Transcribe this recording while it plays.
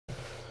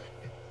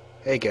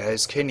Hey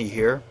guys, Kenny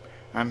here.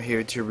 I'm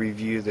here to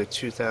review the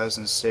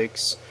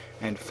 2006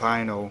 and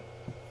final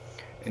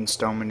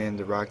installment in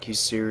the Rocky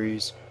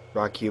series,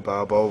 Rocky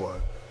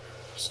Balboa,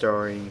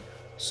 starring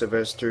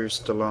Sylvester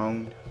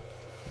Stallone,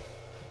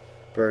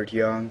 Burt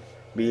Young,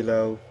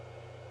 Milo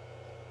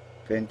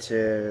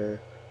Ventimiglia,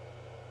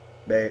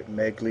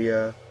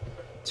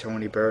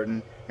 Tony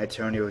Burton,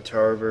 Antonio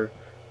Tarver,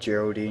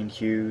 Geraldine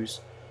Hughes,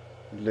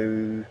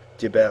 Lou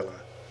DiBella.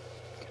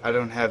 I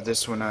don't have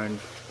this one on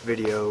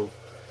video,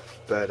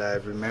 but I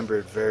remember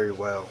it very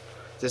well.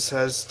 This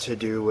has to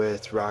do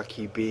with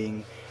Rocky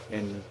being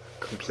in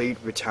complete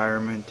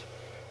retirement,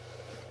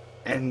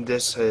 and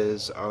this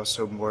is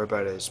also more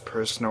about his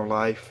personal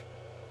life.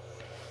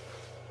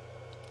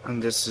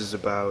 And this is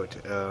about,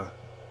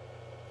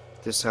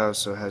 this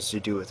also has to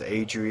do with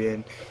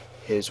Adrian.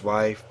 His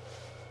wife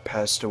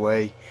passed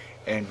away,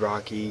 and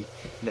Rocky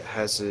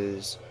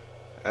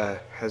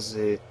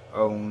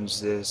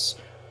owns this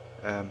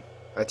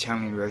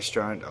Italian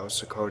restaurant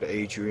also called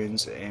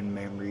Adrian's in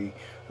memory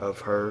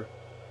of her.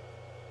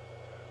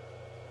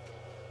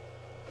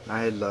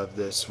 I love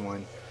this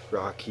one,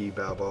 Rocky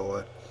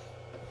Balboa.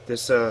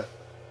 This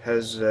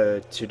has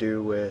to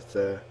do with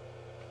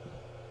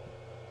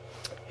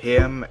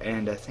him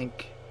and I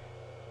think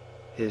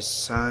his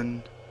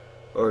son,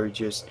 or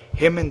just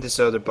him and this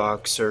other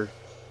boxer,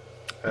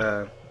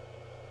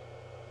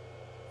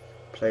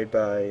 played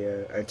by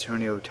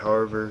Antonio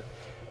Tarver.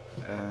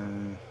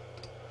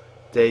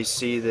 They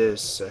see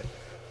this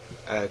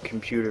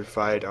computer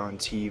fight on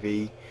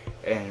TV,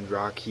 and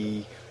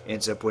Rocky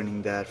ends up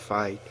winning that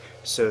fight.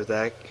 So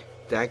that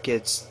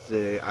gets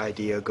the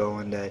idea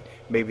going that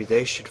maybe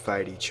they should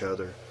fight each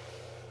other.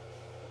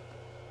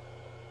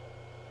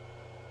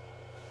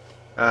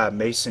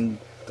 Mason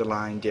the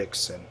Lion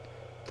Dixon.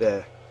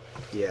 That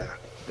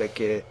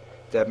gets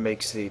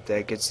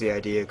the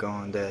idea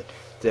going that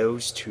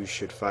those two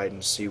should fight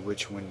and see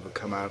which one would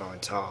come out on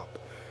top.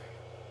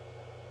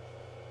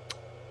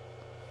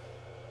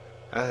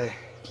 I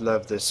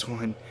love this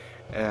one.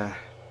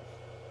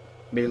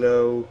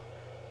 Milo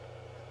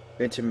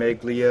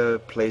Ventimiglia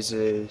plays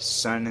his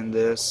son in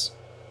this,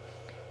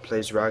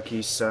 plays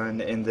Rocky's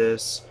son in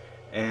this,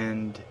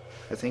 and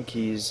I think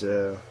he's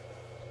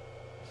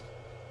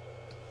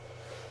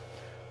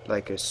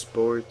like a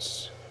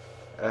sports,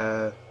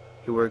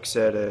 he works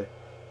at a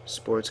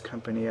sports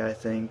company, I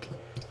think,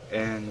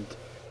 and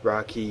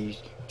Rocky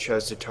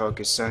tries to talk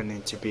his son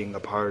into being a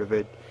part of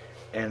it,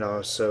 and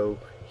also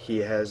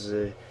he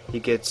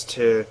gets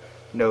to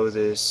know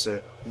this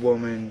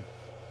woman.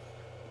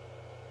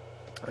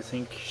 I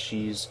think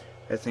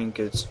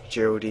it's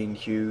Geraldine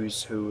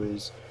Hughes who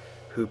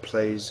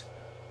plays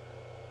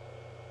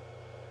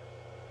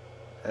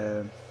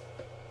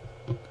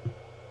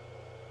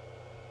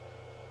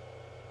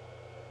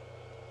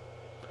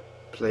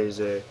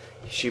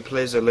she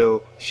plays a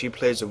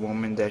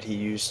woman that he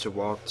used to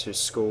walk to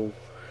school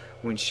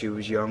when she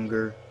was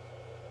younger.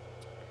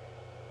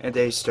 And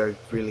they start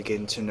really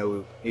getting to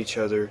know each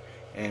other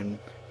and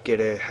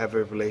have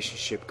a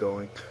relationship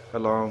going,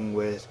 along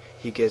with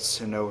he gets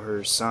to know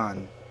her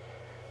son,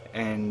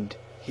 and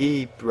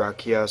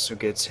Rocky also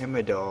gets him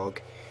a dog,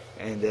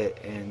 and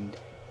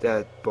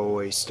that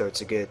boy starts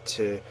to get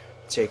to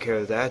take care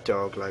of that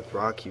dog like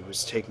Rocky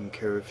was taking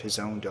care of his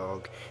own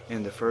dog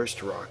in the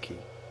first Rocky.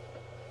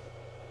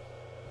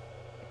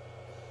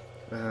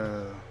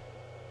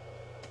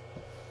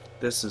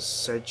 This is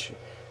such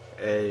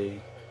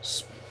a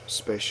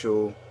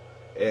special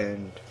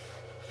and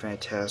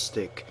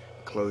fantastic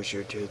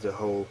closure to the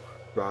whole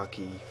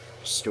Rocky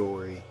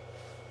story.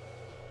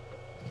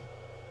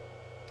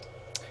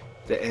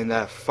 And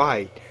that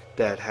fight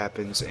that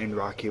happens in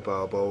Rocky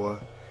Balboa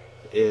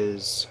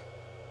it's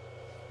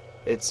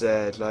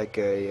like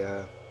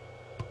a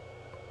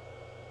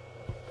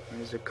what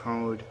is it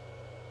called?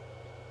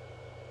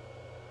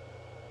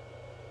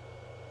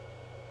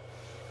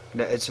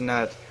 No, it's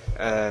not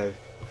a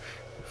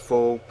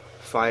full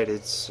fight.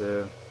 It's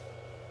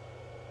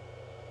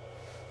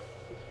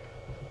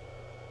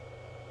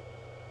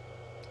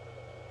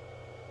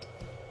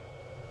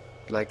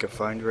like a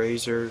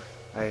fundraiser,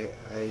 I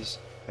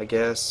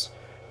guess,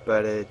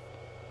 but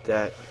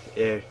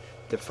the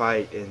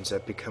fight ends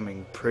up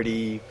becoming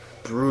pretty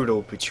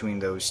brutal between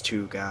those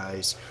two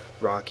guys,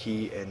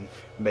 Rocky and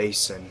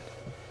Mason.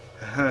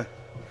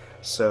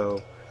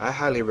 So I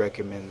highly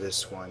recommend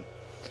this one.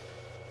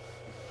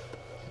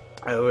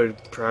 I would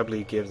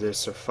probably give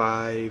this a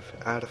 5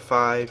 out of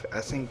 5.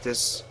 I think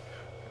this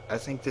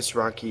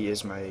Rocky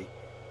is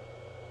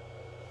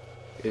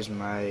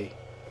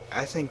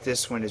I think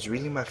this one is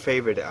really my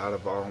favorite out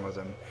of all of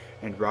them,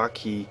 and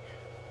Rocky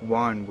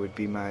 1 would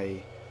be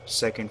my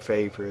second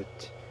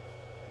favorite.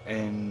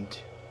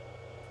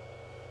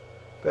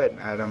 But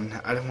I don't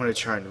want to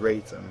try and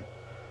rate them,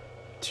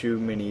 too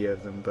many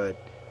of them, but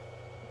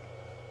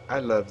I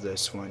love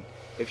this one.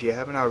 If you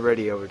haven't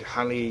already, I would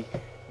highly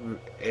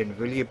and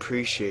really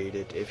appreciate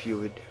it if you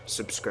would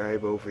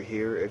subscribe over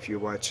here if you're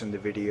watching the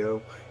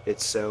video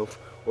itself,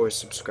 or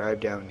subscribe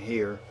down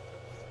here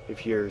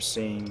if you're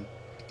seeing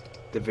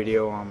the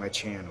video on my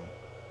channel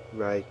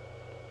right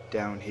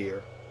down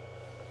here.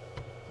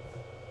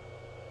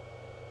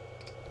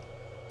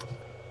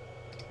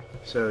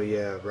 So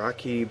yeah,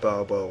 Rocky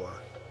Balboa.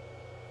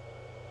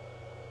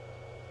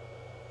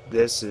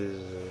 This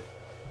is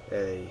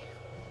a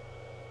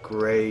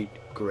great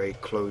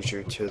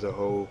closure to the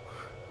whole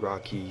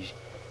Rocky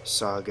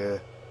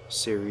saga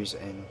series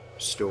and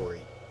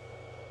story.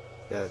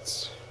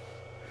 That's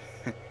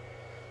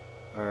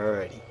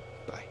alrighty.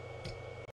 Bye.